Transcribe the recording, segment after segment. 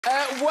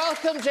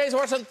Welcome, James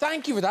Morrison.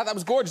 Thank you for that. That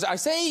was gorgeous. I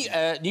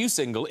say new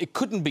single. It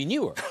couldn't be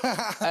newer.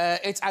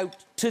 It's out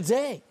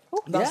today.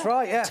 That's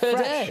right, yeah.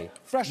 Today.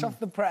 Fresh off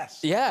the press.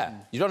 Yeah.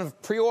 You don't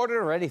have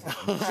pre-order or anything.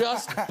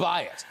 Just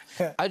buy it.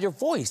 And your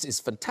voice is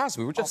fantastic.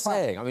 We were just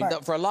saying. I mean,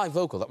 for a live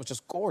vocal, that was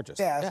just gorgeous.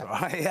 Yeah, that's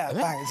right. Yeah,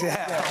 thanks.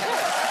 Yeah.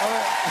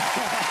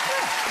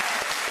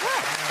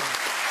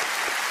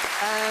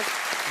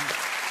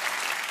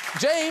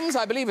 James,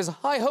 I believe, has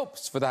high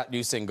hopes for that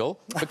new single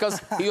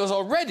because he has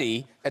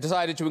already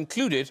decided to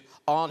include it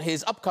on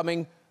his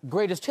upcoming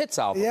Greatest Hits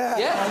album. Yeah,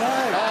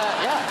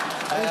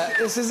 I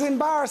know. It's as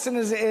embarrassing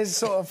as it is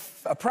sort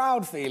of a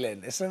proud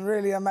feeling. It's a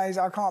really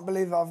amazing... I can't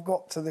believe that I've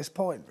got to this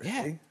point, really.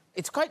 Yeah.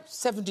 It's quite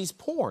 70s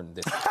porn,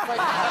 this.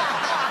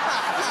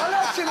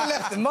 I should have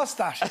left the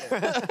moustache in.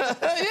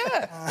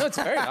 Yeah. No, it's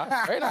very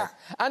nice, very nice.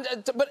 And,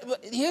 but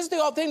here's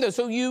the odd thing, though.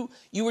 So you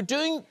were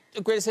doing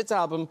a Greatest Hits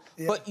album,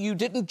 but you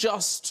didn't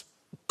just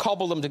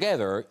cobble them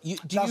together.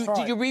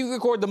 Did you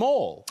re-record them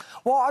all?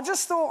 Well, I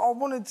just thought I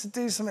wanted to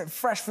do something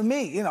fresh for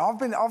me. You know, I've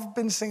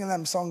been singing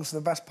them songs for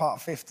the best part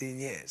of 15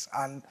 years,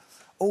 and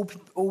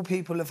all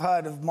people have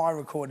heard of my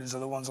recordings are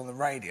the ones on the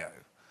radio.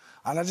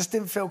 And I just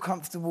didn't feel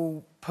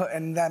comfortable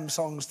putting them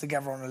songs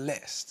together on a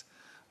list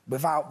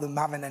without them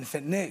having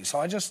anything new. So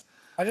I just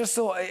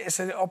thought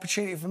it's an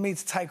opportunity for me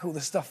to take all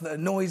the stuff that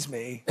annoys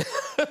me,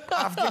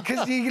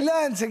 because you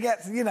learn to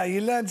get, you know,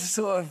 you learn to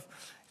sort of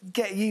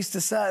get used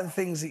to certain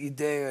things that you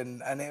do,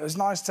 and it was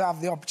nice to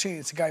have the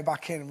opportunity to go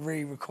back in and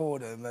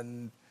re-record them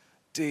and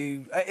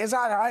do... I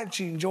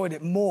actually enjoyed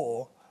it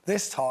more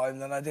this time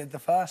than I did the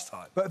first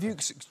time. But have you...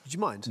 Do you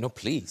mind? No,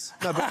 please.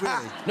 No, but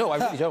really? No, I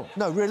really don't.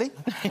 No, really?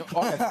 No,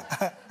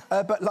 okay.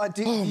 But, like,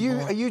 are you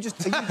doing that...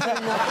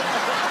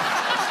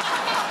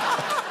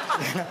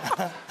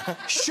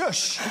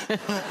 Shush! No,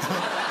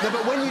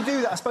 but when you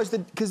do that, I suppose,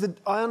 because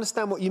I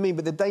understand what you mean,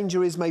 but the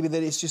danger is maybe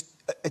that it's just...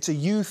 It's a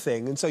you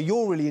thing, and so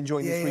you're really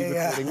enjoying this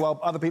re-recording, while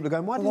other people are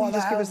going, why didn't you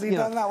just give us... You know,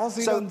 done that? What's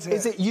he done to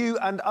is it you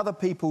and other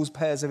people's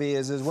pairs of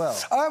ears as well?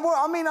 Well,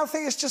 I mean, I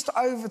think it's just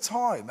over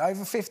time.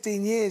 Over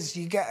 15 years,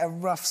 you get a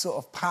rough sort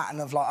of pattern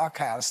of, like,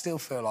 OK, I still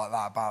feel like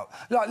that about...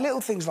 Like,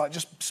 little things like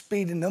just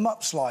speeding them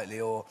up slightly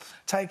or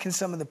taking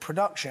some of the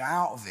production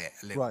out of it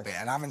a little bit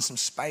and having some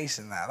space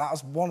in there. That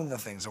was one of the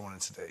things I wanted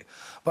to do.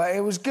 But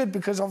it was good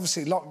because,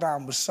 obviously,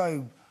 lockdown was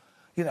so...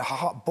 you know,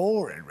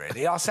 boring,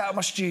 really. I set up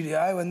my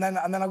studio and then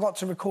I got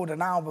to record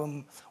an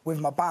album with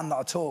my band that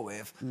I toured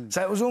with.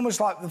 So it was almost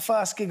like the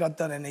first gig I'd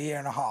done in a year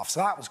and a half, so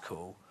that was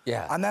cool.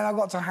 Yeah. And then I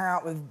got to hang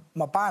out with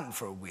my band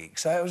for a week,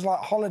 so it was like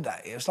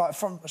holiday. It was like,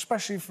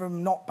 especially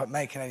from not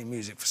making any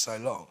music for so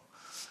long.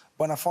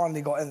 When I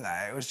finally got in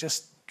there, it was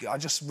just... I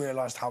just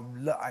realised how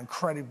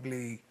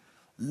incredibly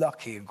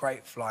lucky and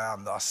grateful I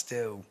am that I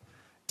still...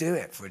 do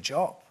it for a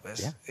job.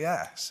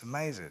 It's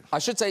amazing. I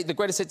should say the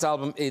Greatest Hits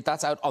album,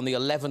 that's out on the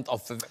 11th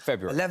of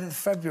February. 11th of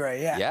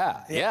February,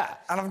 yeah.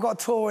 And I've got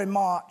a tour in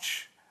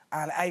March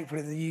and April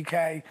in the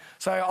UK.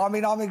 So, I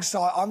mean, I'm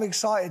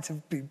excited to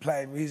be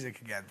playing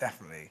music again,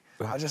 definitely.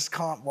 I just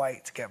can't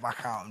wait to get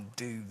back out and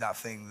do that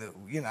thing that,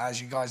 you know,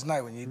 as you guys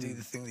know, when you do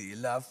the thing that you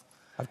love.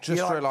 I've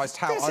just realised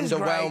how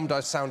underwhelmed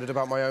I sounded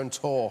about my own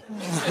tour.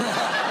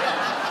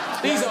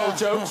 These old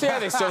jokes, yeah,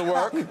 they still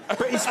work.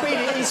 But he's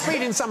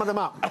speeding some of them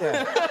up.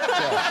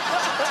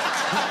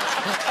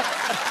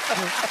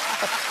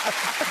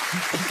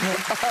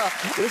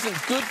 Listen,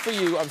 good for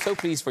you. I'm so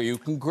pleased for you.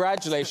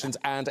 Congratulations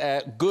and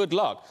good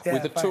luck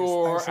with the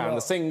tour and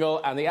the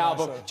single and the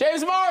album.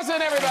 James Morrison,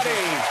 everybody!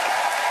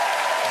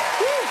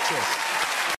 Cheers.